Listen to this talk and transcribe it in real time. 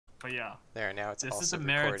But yeah. There, now it's this also is the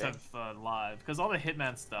merits recording. of live, because all the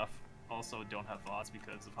Hitman stuff also don't have VODs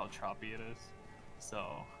because of how choppy it is. So,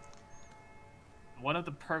 one of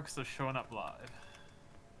the perks of showing up live.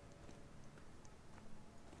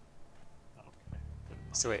 Okay.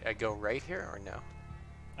 So wait, I go right here or no?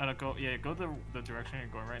 And go the direction you're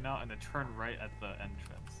going right now, and then turn right at the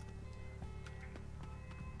entrance.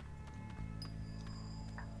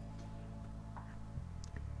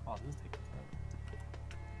 Oh, this is taking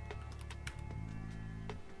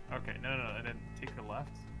forever. Okay, no, and then take a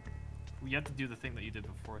left. You have to do the thing that you did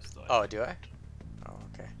before still. Oh, do I? Oh,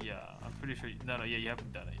 okay. Yeah, I'm pretty sure. No, yeah, you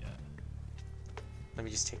haven't done it yet. Let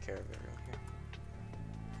me just take care of everyone here.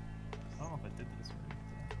 I don't know if I did this right.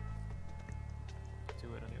 So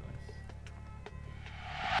do it anyways.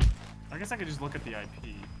 I guess I could just look at the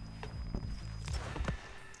IP.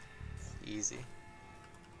 Easy.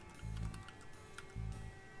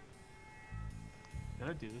 Did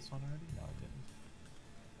I do this one already? No, I didn't.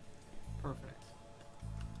 Perfect.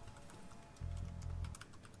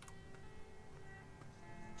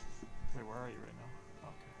 Wait, where are you right now?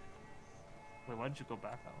 Okay. Wait, why did you go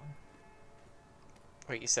back that way?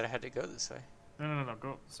 Wait, you said I had to go this way. No.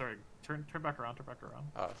 Go. Sorry. Turn back around. Turn back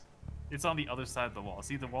around. Oh. It's on the other side of the wall.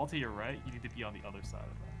 See the wall to your right? You need to be on the other side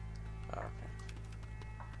of that.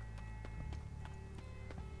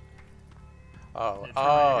 Oh, okay. Oh, Yeah,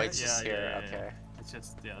 oh, right it's just here. Okay. It's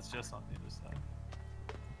just on the other side.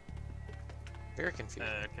 Very confusing.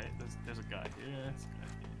 Okay, there's a guy here. There's a guy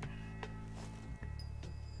here.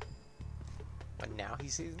 But now he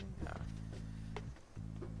sees me?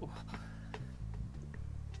 No.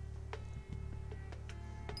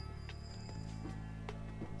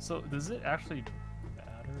 So does it actually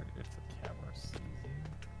matter if the camera sees you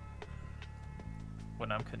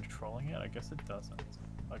when I'm controlling it? I guess it doesn't.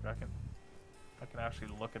 Like I can actually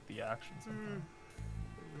look at the action sometimes.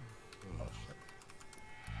 Oh shit.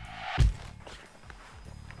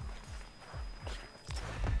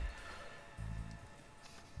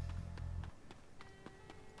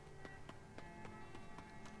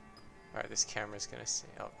 Alright, this camera's gonna see.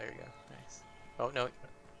 Oh, there you go. Nice. Oh, no.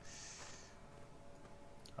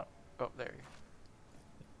 Oh, there you go.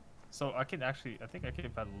 So I can actually, I think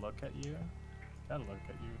if I look at you, gotta look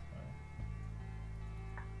at you.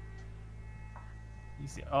 You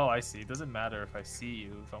see? Oh, I see. It doesn't matter if I see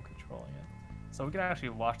you if I'm controlling it. So we can actually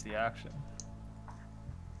watch the action.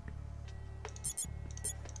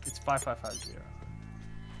 It's 5550.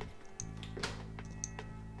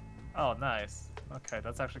 Oh, nice. Okay,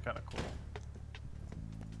 that's actually kind of cool.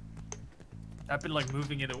 I've been like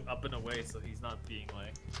moving it up and away so he's not being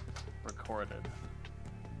like recorded.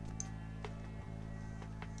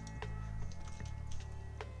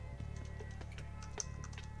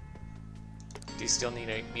 Do you still need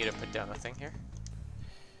me to put down a thing here?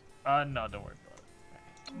 No, don't worry about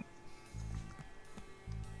it.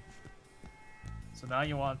 So now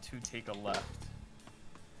you want to take a left.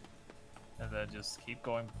 And then just keep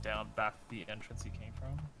going down back to the entrance you came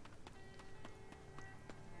from.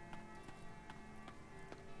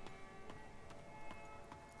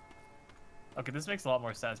 Okay, this makes a lot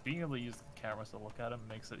more sense. Being able to use the cameras to look at him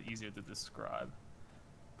makes it easier to describe.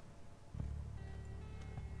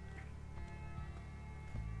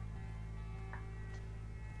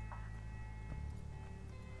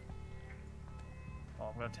 Oh,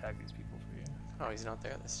 I'm gonna tag these people for you. Oh, he's not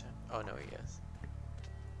there this time. Oh, no, he is.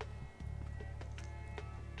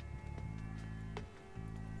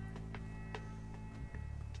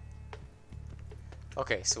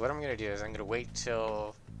 Okay, so what I'm gonna do is I'm gonna wait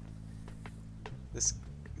till this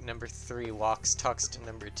number 3 talks to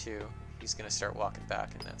number 2. He's gonna start walking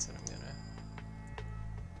back, and that's when I'm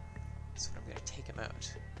gonna take him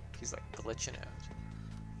out. He's like glitching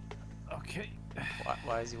out. Okay.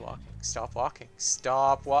 Why is he walking? Stop walking.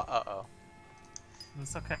 Stop uh-oh.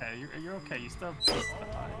 It's okay. You're okay. You still have to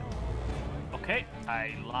hide. Okay,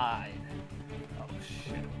 I lied. Oh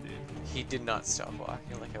shit, dude. He did not stop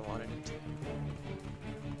walking like I wanted him to.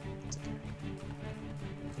 It's okay.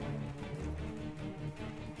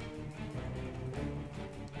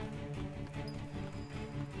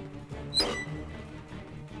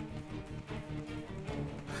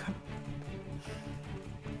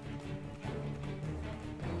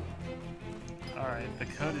 Alright, the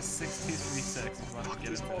code is 6236. Fuck,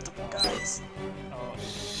 there's multiple guys. Oh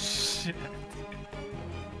shit.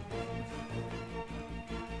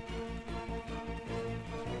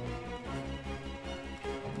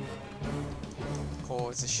 Oh,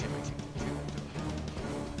 it's a shit we can do.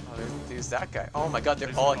 Oh, there's that guy. Oh my god,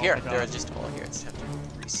 they're all here. They're just all here. It's time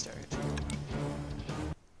to restart.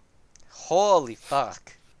 Holy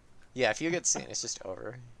fuck. Yeah, if you get seen, it's just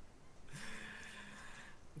over.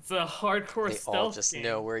 It's a hardcore They stealth all just game.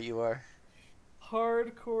 know where you are.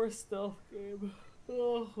 Hardcore stealth game.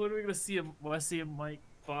 Oh, when are we gonna see a Westy and Mike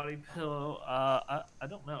body pillow? I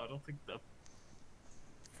don't know. I don't think the.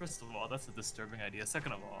 First of all, that's a disturbing idea.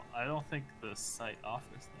 Second of all, I don't think the site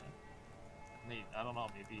offers that. Maybe, I don't know.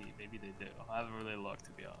 Maybe they do. I haven't really looked,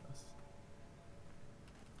 to be honest.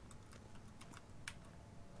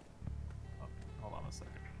 Oh, hold on a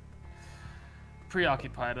second.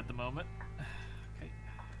 Preoccupied at the moment. Okay.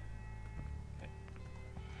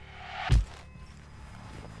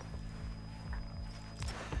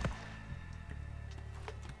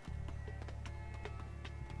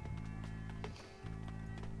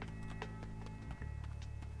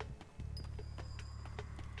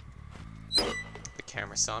 The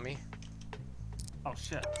camera saw me. Oh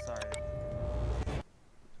shit, sorry.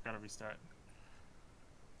 Gotta restart.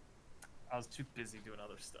 I was too busy doing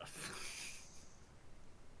other stuff.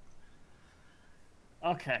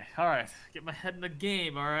 Okay, alright. Get my head in the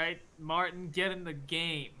game, alright? Martin, get in the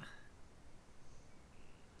game.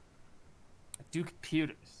 I do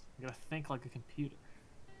computers. You gotta think like a computer.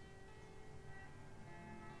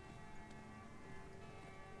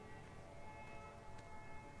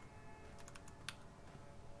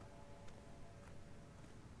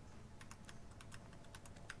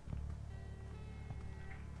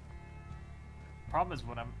 Problem is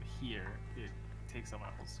when I'm here, it takes on my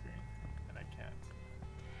whole screen, and I can't.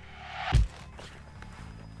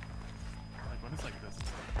 Like when it's like this,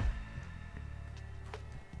 it's like...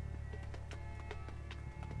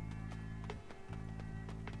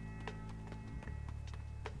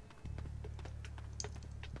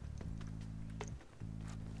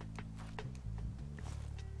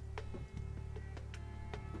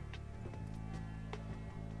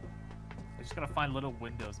 I just gotta find little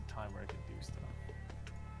windows of time where I can do stuff.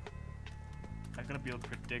 I'm gonna be able to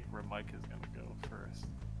predict where Mike is gonna go first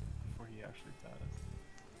before he actually does.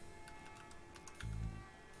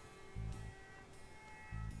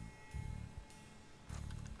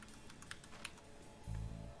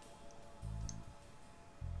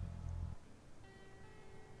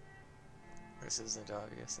 This isn't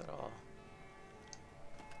obvious at all.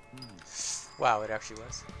 Wow, it actually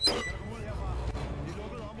was.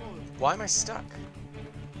 Why am I stuck?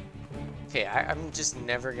 Okay, I'm just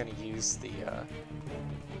never gonna use the,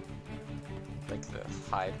 like the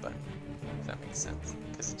hide button, if that makes sense.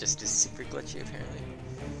 Because it just is super glitchy, apparently.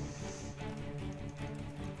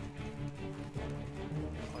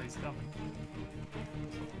 Oh, he's coming.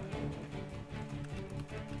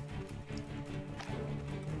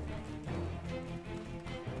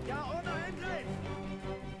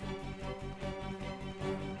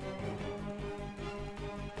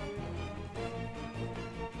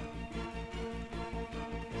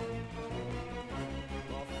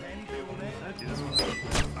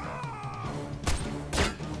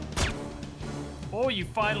 Oh, you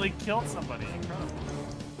finally killed somebody. Incredible.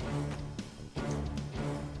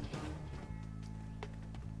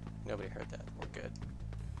 Nobody heard that. We're good.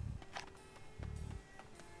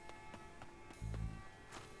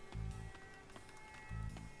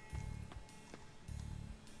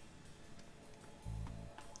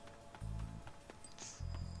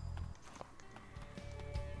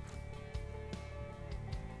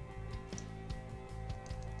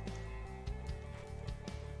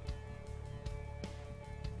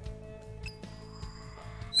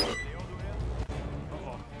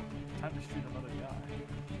 Uh-oh. Time to shoot another guy.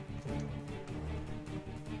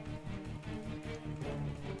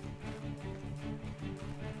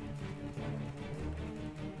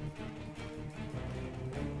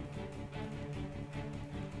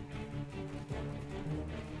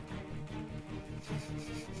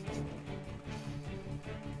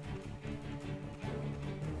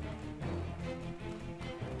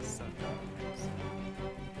 So dumb.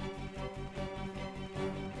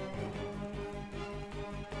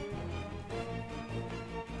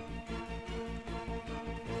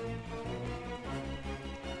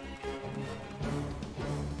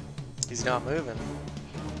 He's not moving.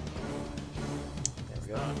 There we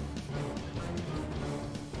go.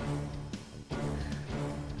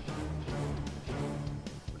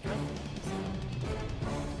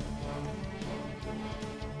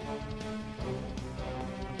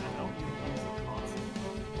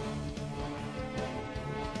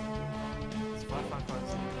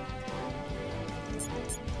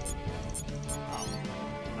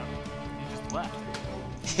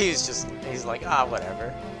 He's like, ah,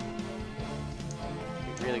 whatever.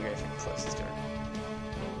 It'd be really great if you're closest to her.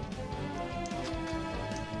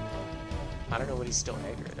 I don't know what he's still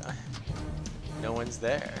aggroed on. No one's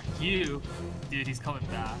there. You, dude, he's coming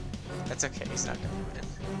back. That's okay, he's not gonna win.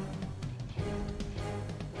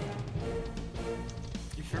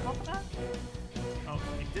 You sure about that? Oh,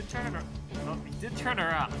 he did turn it around. Oh, he did turn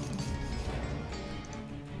around.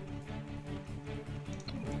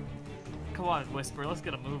 Come on, Whisper, let's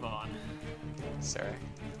get a move on. Sorry.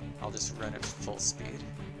 I'll just run at full speed.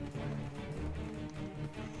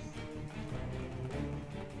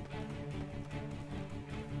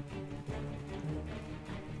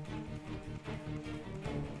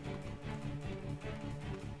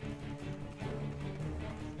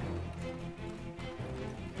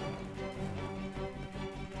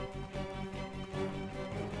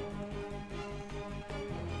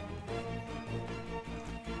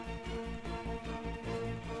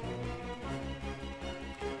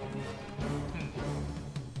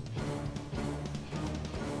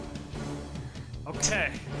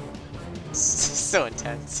 Okay. So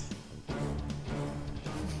intense.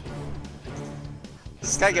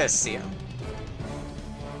 This guy gotta see him.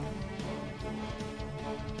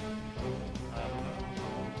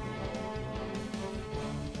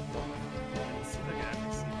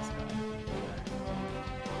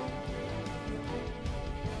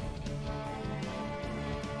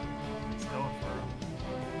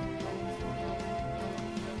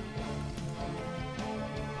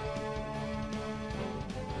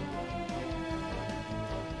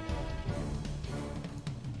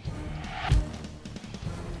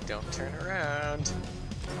 Don't turn around.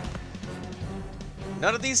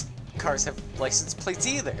 None of these cars have license plates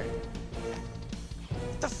either.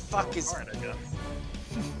 What the fuck is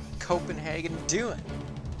Copenhagen doing?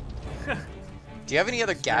 Do you have any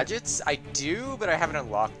other gadgets? I do, but I haven't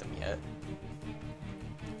unlocked them yet.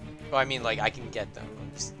 Well, I mean, like, I can get them.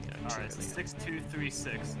 I'm just, you know, alright, so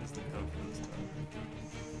 6236 is the code for this car.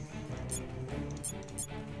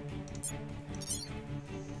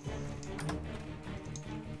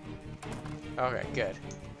 Okay, good.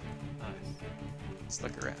 Nice. Let's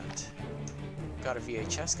look around. Got a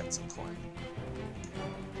VHS, got some porn.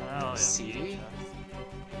 Oh, yeah, CD.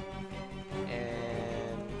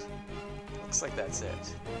 And looks like that's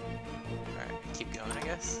it. Alright, keep going, I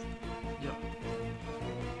guess. Yep.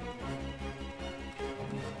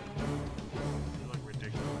 You look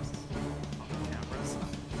ridiculous on the cameras.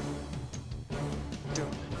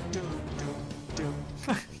 Doom, doom, doom, doom,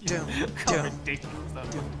 doom, How doom, ridiculous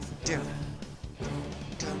that doom, looks. doom,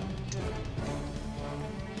 doom, doom.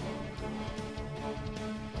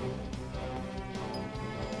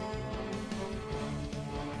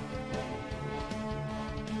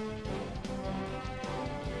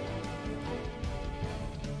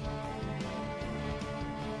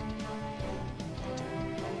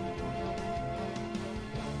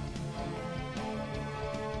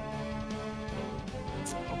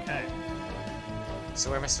 Okay. So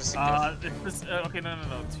where am I supposed to go? Okay, no,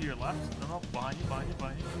 to your left. No, behind you.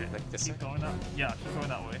 Okay. Like this keep way? going that. Yeah, keep going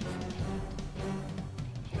that way.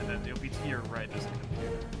 And then you'll be to your right. There's a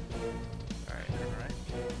computer. Alright. Turn right.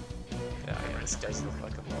 Yeah, this does look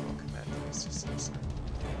like a mobile command device or some sort.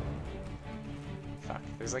 Fuck,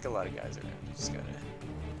 there's like a lot of guys around. Just gotta...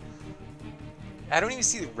 I don't even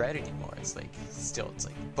see the red anymore. It's like, still, it's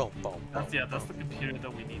like boom, boom, boom. That's boom. the computer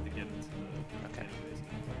that we need to get into the Okay. database.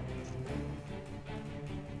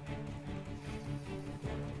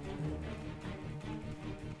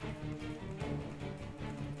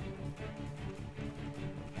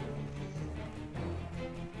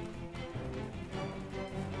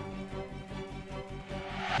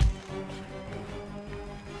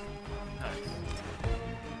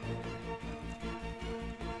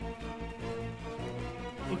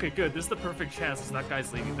 Okay, good. This is the perfect chance because that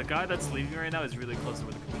guy's leaving. The guy that's leaving right now is really close to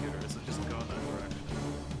where the computer is, so just go in that direction.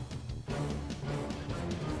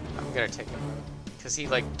 I'm gonna take him out. Because he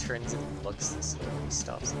like turns and looks this way when he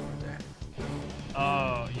stops over there.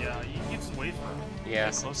 Oh, yeah. You just wait for him. Yeah,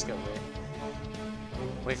 Get so I'm just closer. gonna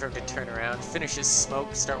wait. Wait for him to turn around, finish his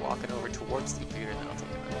smoke, start walking over towards the computer, and then I'll take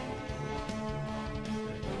him out.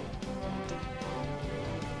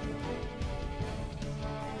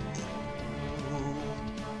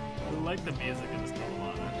 I like the music in this game a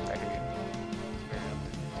lot. I hear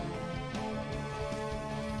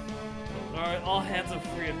you. Alright, all hands are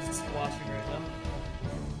free. I'm just watching right now.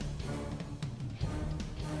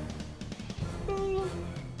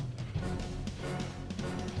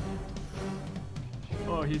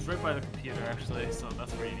 Oh, he's right by the computer actually, so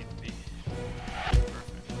that's where you need to be.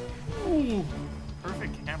 Perfect. Ooh,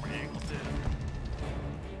 perfect camera angle too.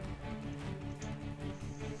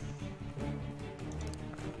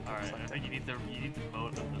 Alright, I think you need to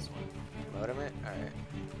modem this one. Modem it? Alright.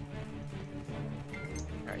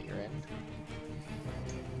 Alright, you're in.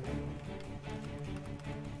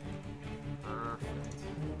 Perfect.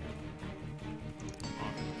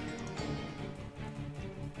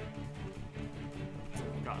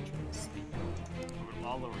 Gotcha. Speed.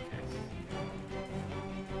 All lowercase.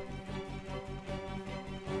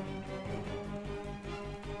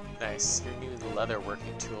 Nice. Your new leather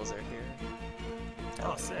working tools are here.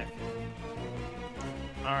 Oh, sick.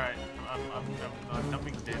 Alright, I'm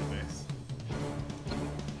dumping the database.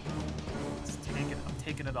 I'm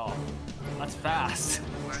taking it all. That's fast.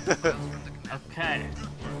 Okay.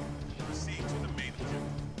 Proceed to the main objective.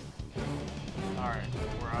 Alright,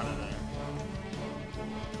 we're out of there.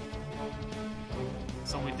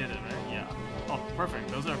 So we did it, right? Yeah. Oh, perfect.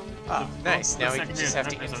 Those are. Ah, nice. Now we secondary just have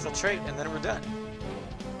to objectives are- infiltrate, and then we're done.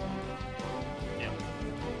 Yeah.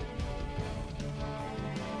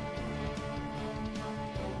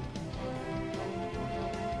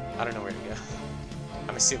 I don't know where to go.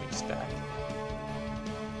 I'm assuming just back.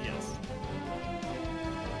 Yes.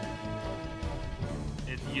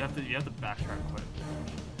 You have to backtrack quite a bit.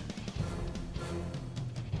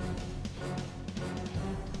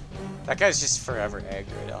 That guy's just forever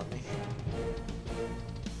aggroed on me.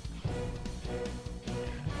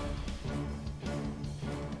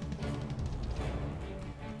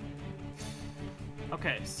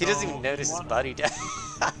 Okay, so He doesn't even notice his buddy dead.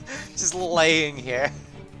 Just laying here.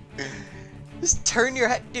 Just turn your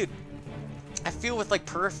head, dude. I feel with like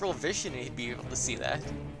peripheral vision he'd be able to see that.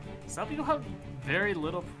 Some people have very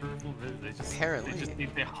little peripheral vision. Apparently. They just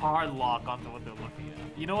need to hard lock onto what they're looking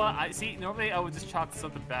at. You know what? I see. Normally I would just chalk this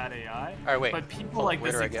up to bad AI. All right, wait. But people Hold on, like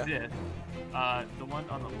where this do I go? exist. The one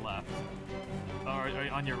on the left, or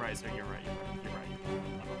on your right. So you're right. You're right. You're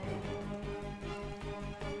right.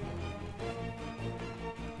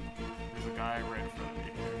 There's a guy right in front of me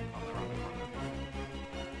here on the corner.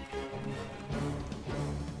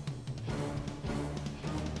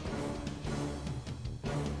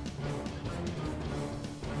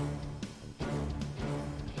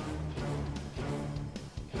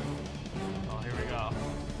 Oh, here we go.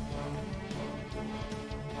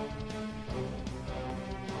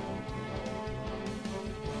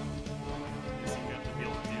 Guess you have to be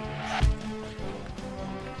able to do this.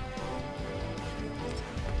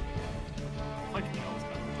 Like you always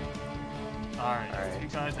got. Alright, there's two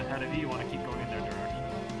guys ahead of you. You want to keep going in their direction.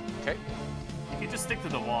 Okay. You can just stick to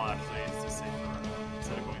the wall, actually. It's just safer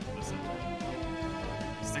instead of going to this end.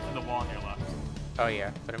 Stick to the wall on your left. Oh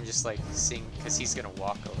yeah, but I'm just like seeing because he's gonna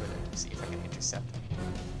walk over there to see if I can intercept him.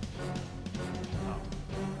 Oh.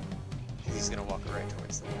 'Cause he's gonna walk right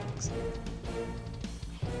towards the wall. So.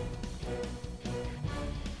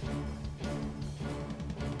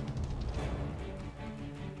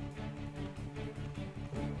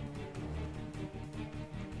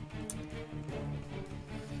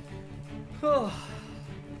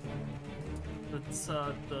 It's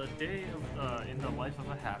the day of in the life of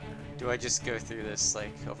a hacker. Do I just go through this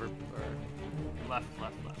like over or Left.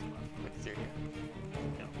 like through here?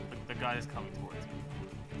 Yeah, the guy is coming towards you.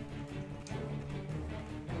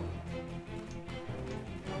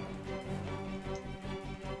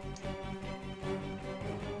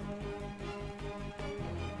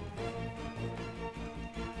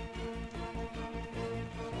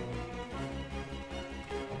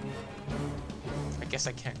 I guess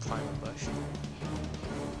I can't climb a bush.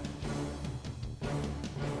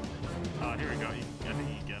 Oh, here we go. I think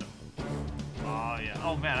you can get him. Oh yeah.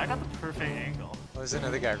 Oh man, I got the perfect angle. Well, there's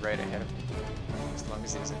another guy right ahead of me. As long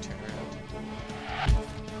as he doesn't turn around.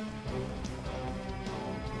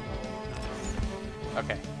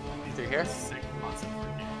 Okay. Through here? Sick monster for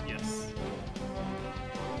here. Yes.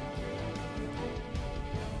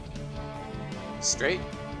 Straight?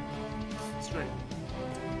 Straight.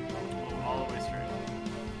 Oh, all the way straight.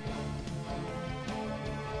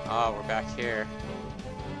 Oh, we're back here.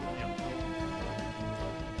 Yep.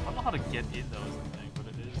 I don't know how to get in those, I think, but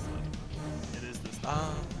it is this.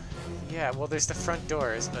 Yeah, well there's the front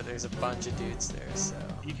doors, but there's a bunch of dudes there, so...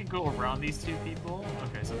 You can go around these two people.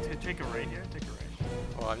 Okay, so take a right here. Take a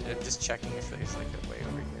right. Well, I'm just checking if there's like a way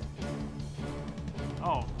over here.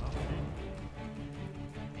 Oh, okay.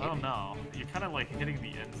 I don't know. You're kind of like hitting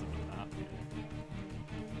the ends of the map here.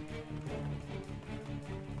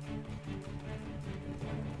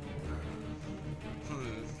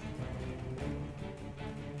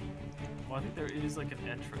 Well, I think there is like an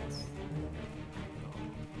entrance.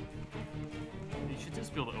 You should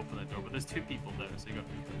just be able to open the door, but there's two people there, so you gotta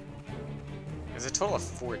be careful. There's a total of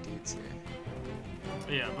 4 dudes here.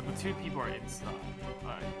 Yeah, but the two people are inside.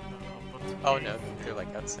 Alright. Oh no, they're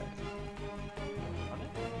like outside.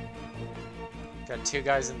 Got 2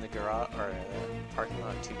 guys in the garage, or the parking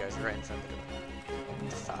lot, 2 guys right in front of the door.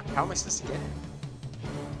 the fuck? How am I supposed to get it?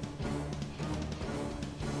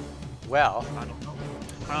 Well, I don't know.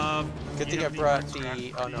 good you thing I don't need brought to the.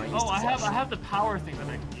 extract Oh no, I the- used Oh, the I flash. have the power thing that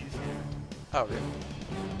I can use here. Oh really?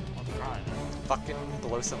 I'll try it. Fucking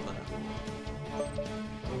blow something up.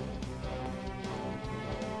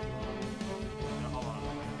 No, hold on.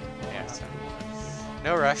 Yeah, it's fine.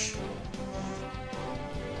 No rush.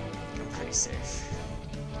 I'm pretty safe.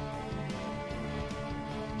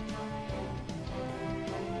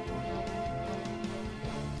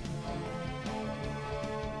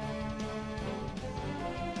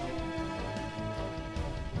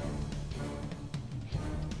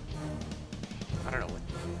 I don't know what.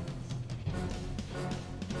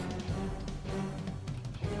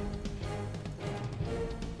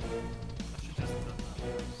 I should just have done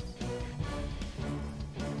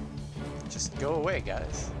that. Just go away,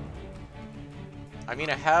 guys. I mean,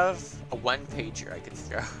 I have a one pager I could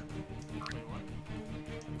throw. Wait, what?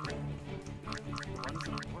 Why does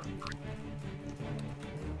it work?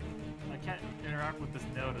 I can't interact with this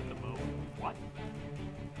node at the moment. What?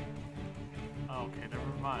 Oh, okay, never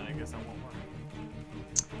mind. I guess that won't work.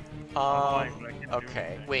 But I can't do Okay.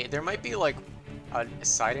 anything. Wait, there might be like a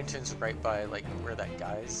side entrance right by like where that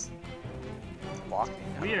guy's walking.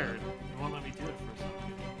 I don't know. Weird. You won't let me do it for some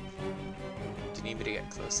reason. Do you need me to get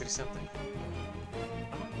closer to something?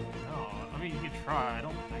 I don't know. I mean, you can try. I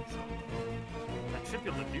don't think so. I should be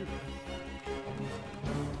able to do this.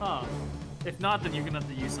 Huh. If not, then you're gonna have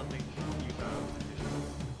to use something you have to do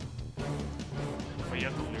this. But you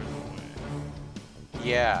have to lure them away.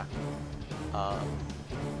 Yeah.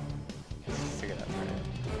 Figure that part out.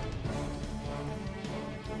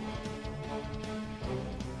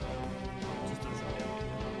 It just doesn't get me.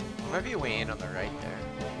 There might be a way in on the right there.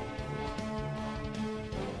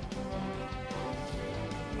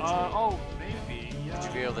 Oh, maybe. Yeah. Would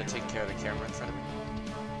you be able to take care of the camera in front of me?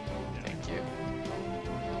 Yeah. Thank you.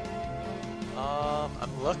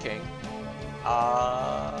 I'm looking.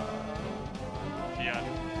 Yeah. it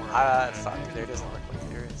doesn't work. Fuck, there doesn't look like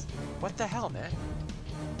there is. What the hell, man?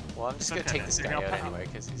 Well, I'm just gonna okay, take this dude, guy I'll out pa- anyway,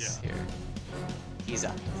 because he's yeah. here. He's a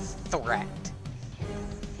threat.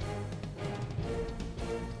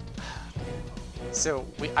 So,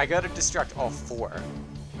 I gotta destruct all four.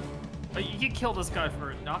 But you can kill this guy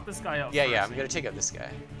first. Knock this guy out Yeah, first. yeah, I'm gonna take out this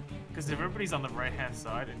guy. Because if everybody's on the right-hand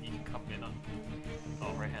side, and you can come in on...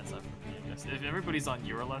 Oh, right-hand side for me, I guess. If everybody's on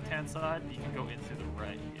your left-hand side, you can go in through the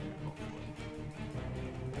right here, hopefully.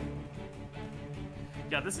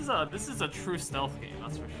 Yeah, this is a true stealth game,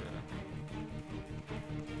 that's for sure.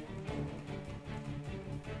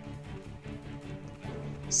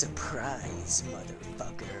 Surprise,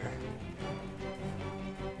 motherfucker.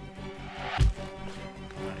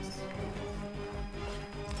 Nice.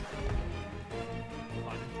 Oh,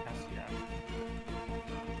 I didn't test yet.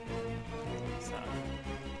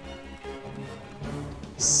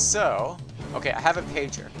 So, okay, I have a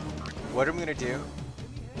pager. What I'm gonna do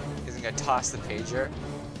is I'm gonna toss the pager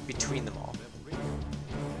between them all.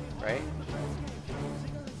 Right?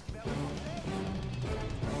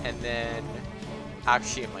 And then,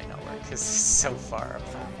 actually it might not work because it's so far up.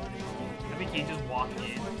 I think you just walk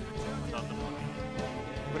in without them looking in.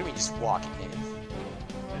 What do you mean just walk in?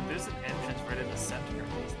 And there's an entrance right in the center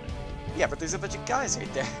of this thing. Yeah, but there's a bunch of guys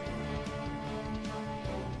right there.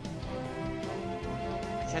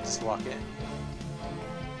 I can't just walk in.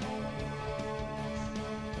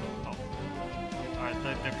 Oh. Alright,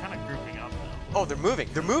 they're kind of grouping up now. Oh, they're moving!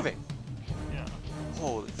 They're moving! Yeah.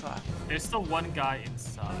 Holy fuck. There's still one guy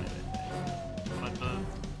inside, I think.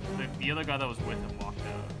 But the other guy that was with him walked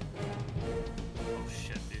out. Oh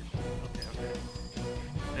shit, dude. Okay, okay.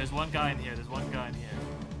 There's one guy in here, there's one guy in here.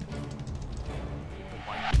 Oh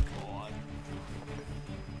my god.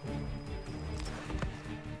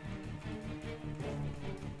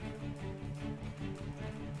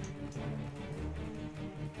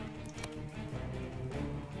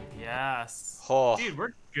 Yes. Oh. Dude,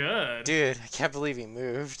 we're good. Dude, I can't believe he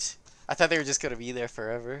moved. I thought they were just gonna be there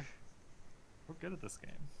forever. We're good at this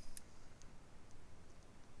game.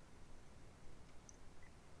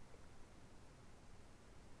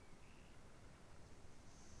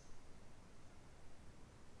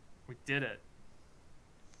 We did it.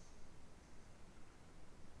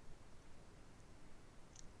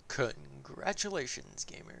 Congratulations,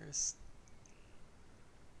 gamers.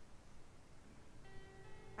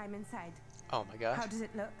 I'm inside. Oh my god. How does it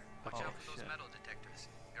look? Okay. Oh, Out for those shit. metal detectors.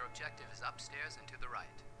 Your objective is upstairs and to the right,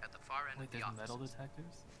 at the far end Wait, of the there's office. metal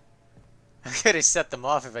detectors? I'm gonna set them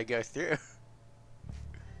off if I go through.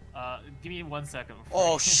 Give me 1 second.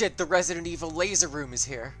 Oh shit, the Resident Evil laser room is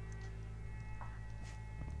here.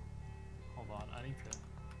 Hold on, I need to...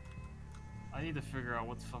 I need to figure out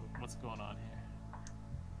what's going on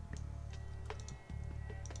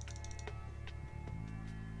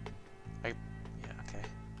here. Yeah, okay.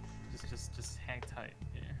 Just hang tight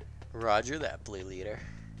here. Roger that, Blue Leader.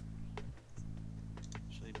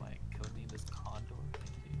 Actually, my code name is Condor.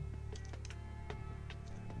 Thank you.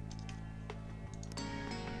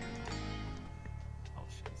 Oh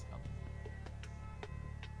shit, it's coming.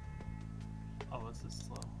 Oh, this is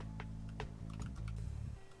slow.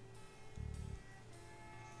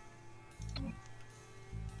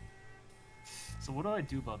 So what do I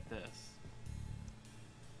do about this?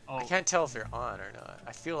 Oh, I can't tell if they're on or not.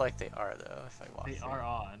 I feel like they are though. If I walk they through. are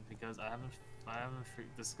on because I haven't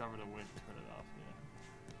discovered a way to turn it off yet.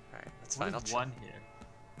 All right, that's What fine. I'll is check. one here?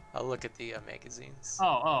 I'll look at the magazines.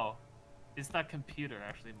 Oh, it's that computer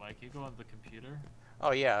actually, Mike. You go on the computer.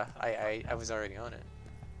 Oh yeah, I was already on it.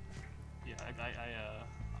 Yeah,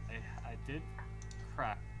 I did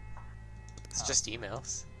crack. It's just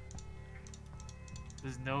emails.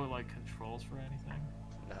 There's no like controls for anything.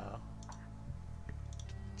 No.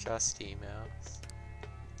 Just emails.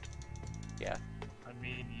 Yeah. I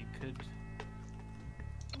mean, you could.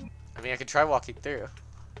 I mean, I could try walking through.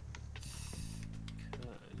 Could.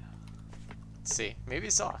 Let's see. Maybe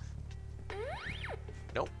it's off.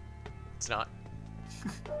 Nope. It's not.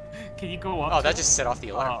 Can you go up? Oh, to that it? just set off the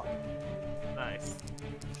alarm. Oh, nice.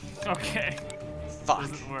 Okay. Fuck.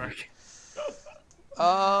 Doesn't work.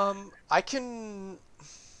 I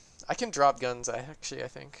can drop guns. I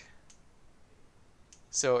think.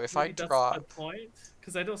 So if I Maybe drop, that's the point,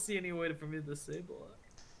 because I don't see any way for me to disable it.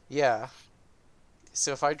 yeah.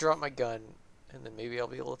 So if I drop my gun, and then maybe I'll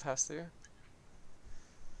be able to pass through.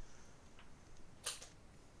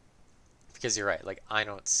 Because you're right. Like I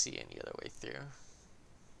don't see any other way through.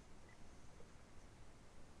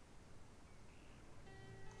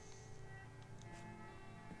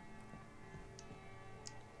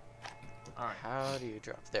 All right. How do you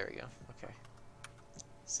drop? There we go. Okay.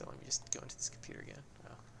 So let me just go into this computer again.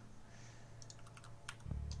 Oh.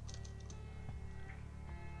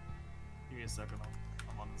 Give me a second.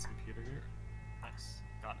 I'm on this computer here. Nice.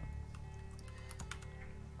 Got it.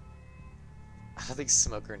 I don't think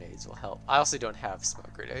smoke grenades will help. I also don't have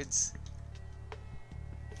smoke grenades.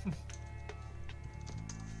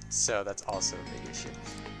 So that's also a big issue.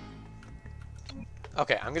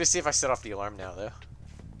 Okay, I'm gonna see if I set off the alarm now though.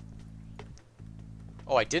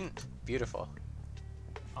 Oh, I didn't. Beautiful.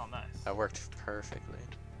 Oh, nice. That worked perfectly.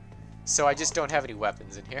 So I just don't have any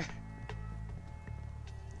weapons in here.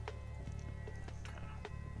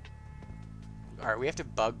 Alright, we have to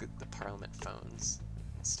bug the Parliament phones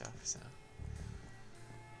and stuff, so.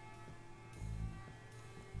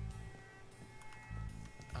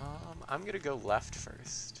 I'm gonna go left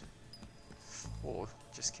first. Oh,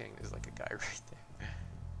 just kidding, there's like a guy right there.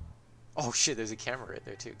 Oh shit, there's a camera right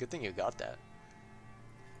there too. Good thing you got that.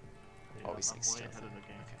 Yeah, Always I'm like way stealth. ahead of the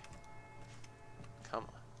game. Okay. Come on.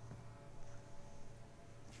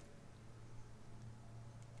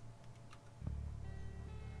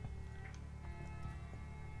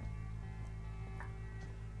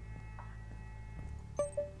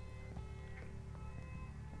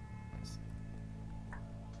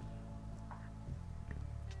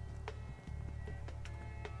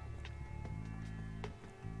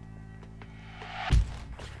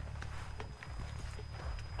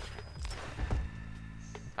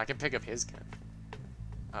 I can pick up his gun.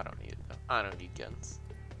 I don't need it though. I don't need guns.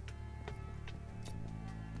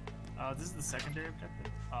 This is the secondary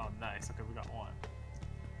objective? Oh, nice. Okay, we got one.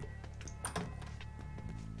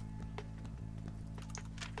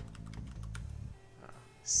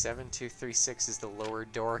 7236 is the lower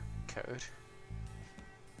door code.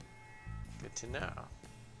 Good to know.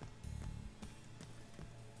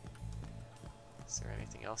 Is there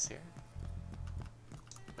anything else here?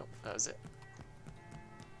 Nope, that was it.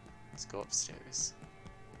 Let's go upstairs.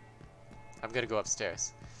 I'm gonna go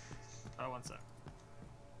upstairs. One sec.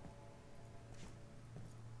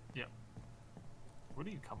 Yep. Where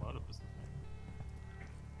do you come out of this thing?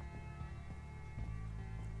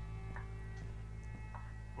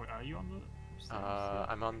 Wait, are you on the stairs?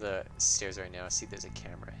 I'm on the stairs right now. I see there's a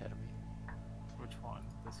camera ahead of me. Which one?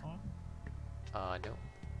 This one? No.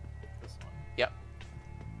 This one? Yep.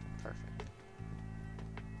 Perfect.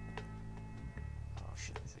 Oh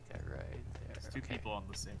shit, there's a guy right there. There's two people on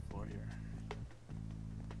the same floor here.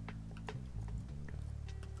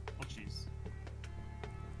 Oh jeez.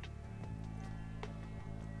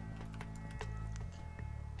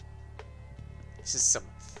 This is some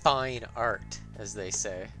fine art, as they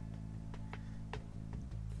say.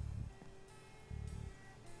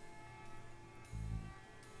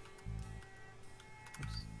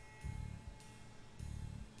 Oops.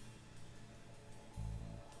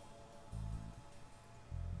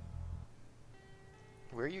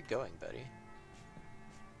 where are you going, buddy?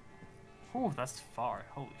 Ooh, that's far.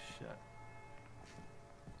 Holy shit.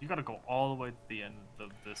 You gotta go all the way to the end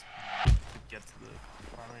of this to get to the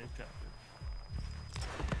primary objective.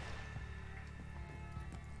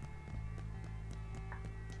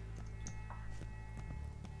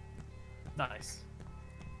 Nice.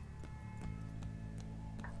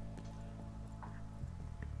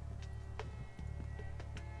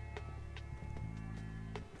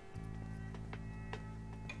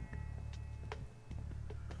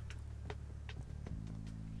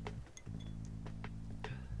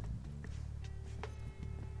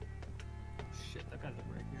 Shit, that guy's like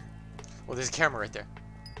right here. Well, there's a camera right there.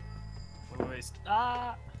 Wait.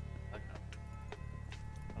 Ah! Okay.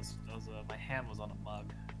 My hand was on a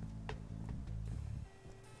mug.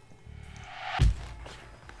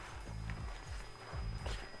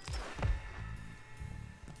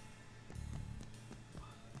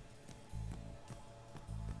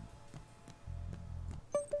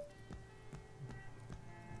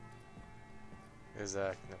 There's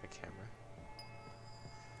another camera.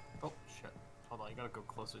 Oh, shit. Hold on, you gotta go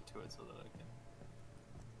closer to it so that I can...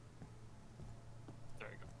 There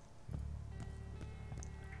you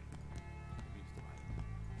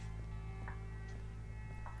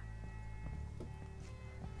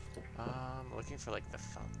go. Looking for like the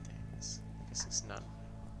phone things. Guess there's none.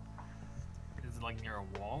 Is it like near a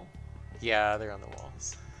wall? Yeah, they're on the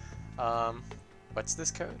walls. What's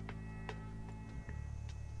this code?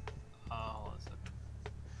 Hold on a second.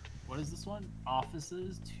 What is this one?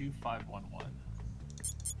 Offices 2511.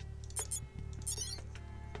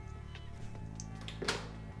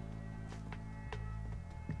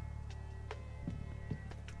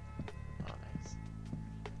 Oh, nice.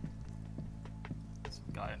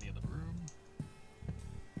 Some guy in the other room.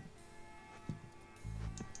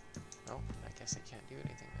 Oh, I guess I can't do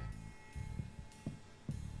anything there.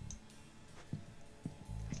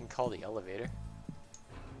 I can call the elevator.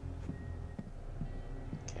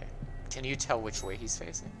 Okay. Can you tell which way he's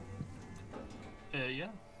facing? Yeah.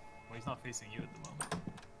 Well, he's not facing you at the moment.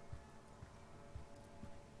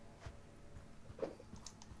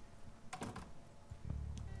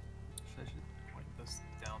 I should point this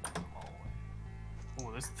down to the hallway.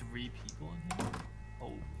 Oh, there's 3 people in here?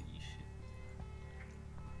 Holy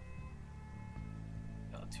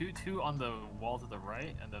shit. Two on the wall to the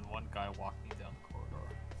right, and then one guy walking down the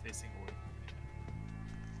corridor, facing away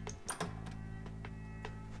from me.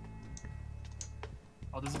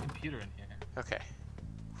 Oh, there's a computer in here. Okay.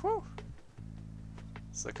 Whew.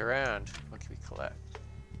 Let's look around. What can we collect?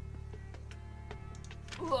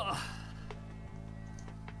 Ugh.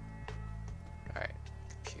 Alright.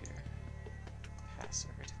 Computer.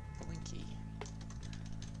 Password. Blinky.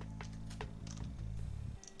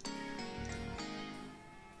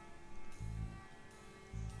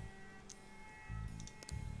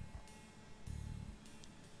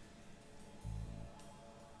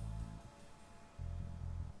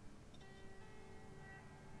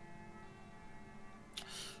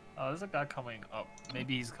 There's a guy coming up.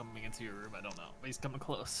 Maybe he's coming into your room. I don't know. But he's coming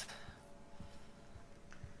close.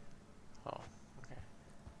 Oh, okay.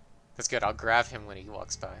 That's good. I'll grab him when he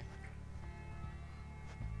walks by.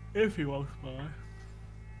 If he walks by. Yeah,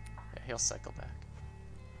 he'll cycle back.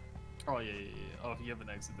 Oh, yeah. Oh, you have an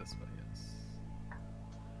exit this way,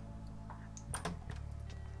 yes.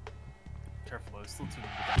 Careful, there's still 2 people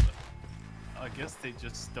down there. I guess they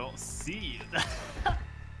just don't see you.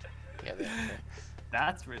 Yeah, they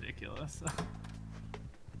That's ridiculous.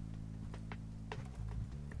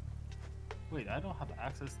 Wait, I don't have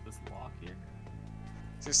access to this lock here?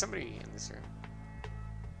 Is there somebody in this room?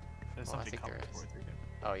 There's Well, I somebody think coming there is. towards you.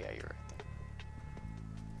 Oh, yeah, you're right there.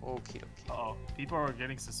 Okie dokie. Uh-oh, people are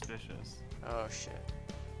getting suspicious. Oh, shit.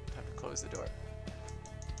 Time to close the door.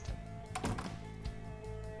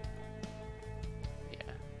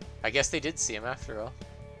 Yeah. I guess they did see him after all.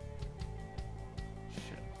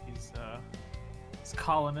 Shit, he's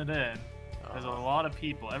calling it in. There's a lot of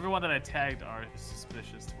people. Everyone that I tagged are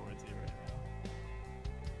suspicious towards you right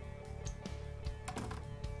now.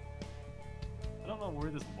 I don't know where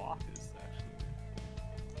this lock is, actually.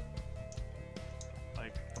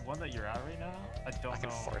 Like, the one that you're at right now? I don't know. I can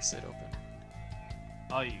force it open.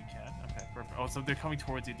 Oh, you can? Okay, perfect. Oh, so they're coming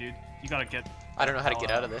towards you, dude. You gotta get... I don't know how to get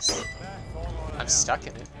out of this. I'm stuck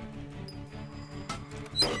in it.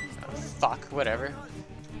 Oh, fuck, whatever.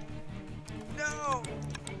 No!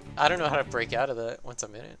 I don't know how to break out of that once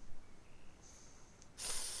I'm in it.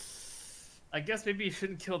 I guess maybe you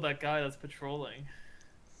shouldn't kill that guy that's patrolling.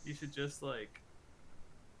 You should just, like...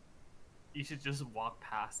 You should just walk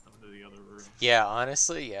past them to the other room. Yeah,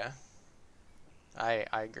 honestly, yeah. I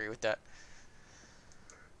agree with that.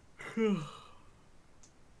 Let's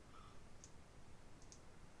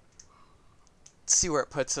see where it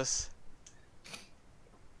puts us.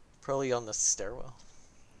 Probably on the stairwell.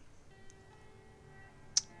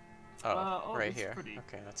 Oh, right it's here. pretty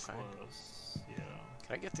Okay, that's fine. close. Yeah.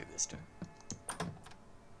 Can I get through this door?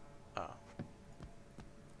 Oh.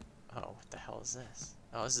 Oh, what the hell is this?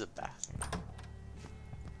 Oh, this is a bathroom.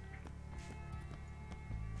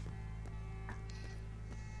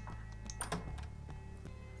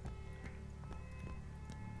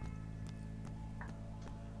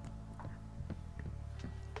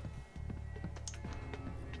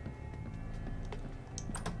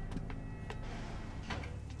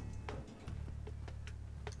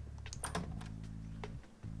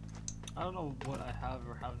 I don't know what I have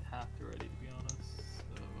or haven't hacked already, to be honest.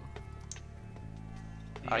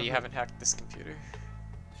 So. You haven't hacked this computer?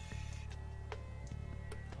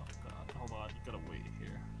 Oh god, hold on, you gotta wait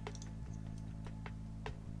here.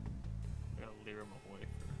 I gotta lure him away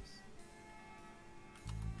first.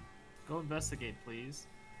 Go investigate, please.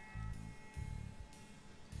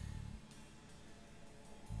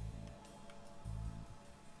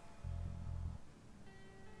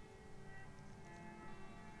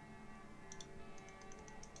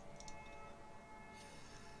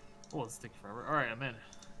 Oh, it's taking forever. Alright, I'm in. I'm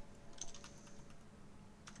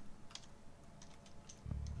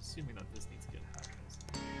assuming that this needs to get hacked.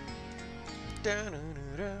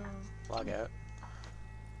 Log out.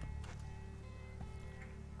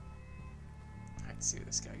 Let's see where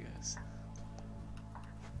this guy goes.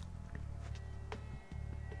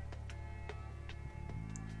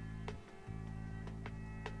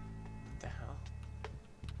 What the hell?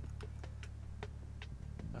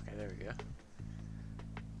 Okay, there we go.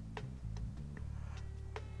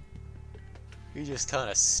 He just kind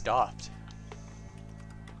of stopped.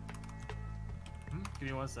 Give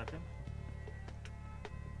me 1 second.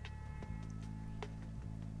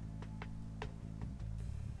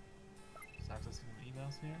 Just accessing some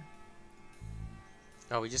emails here.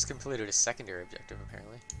 Oh, we just completed a secondary objective,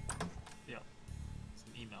 apparently. Yeah.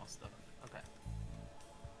 Some email stuff. Okay.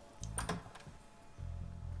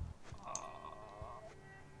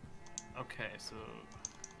 Okay, so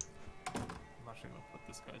I'm actually gonna put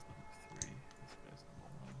this guy's number 3. This guy's number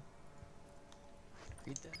 1.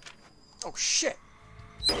 Read that. Oh shit!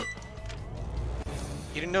 You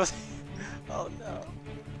didn't know that? Oh no.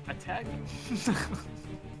 I tagged him.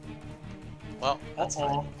 Well, that's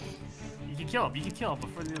fine. You can kill him. You can kill him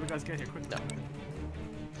before the other guys get here. Quick. No.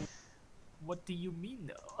 What do you mean,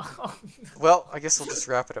 no? Well, I guess we'll just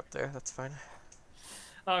wrap it up there. That's fine.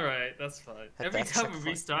 All right, that's fine. Hit Every that time we checkpoint.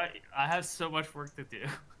 restart, I have so much work to do.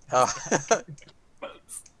 Oh.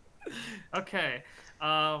 Okay.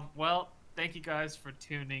 Well, thank you guys for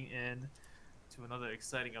tuning in to another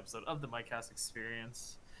exciting episode of the Mikecast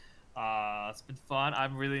experience. It's been fun.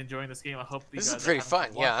 I'm really enjoying this game. I hope you This guys is pretty are having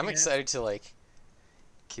fun. fun Yeah, I'm watching it. excited to like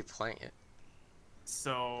keep playing it.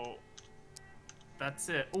 So that's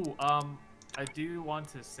it. Oh, I do want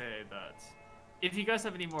to say that if you guys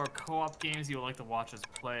have any more co-op games you would like to watch us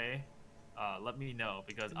play, let me know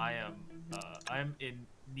because I am in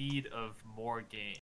need of more games.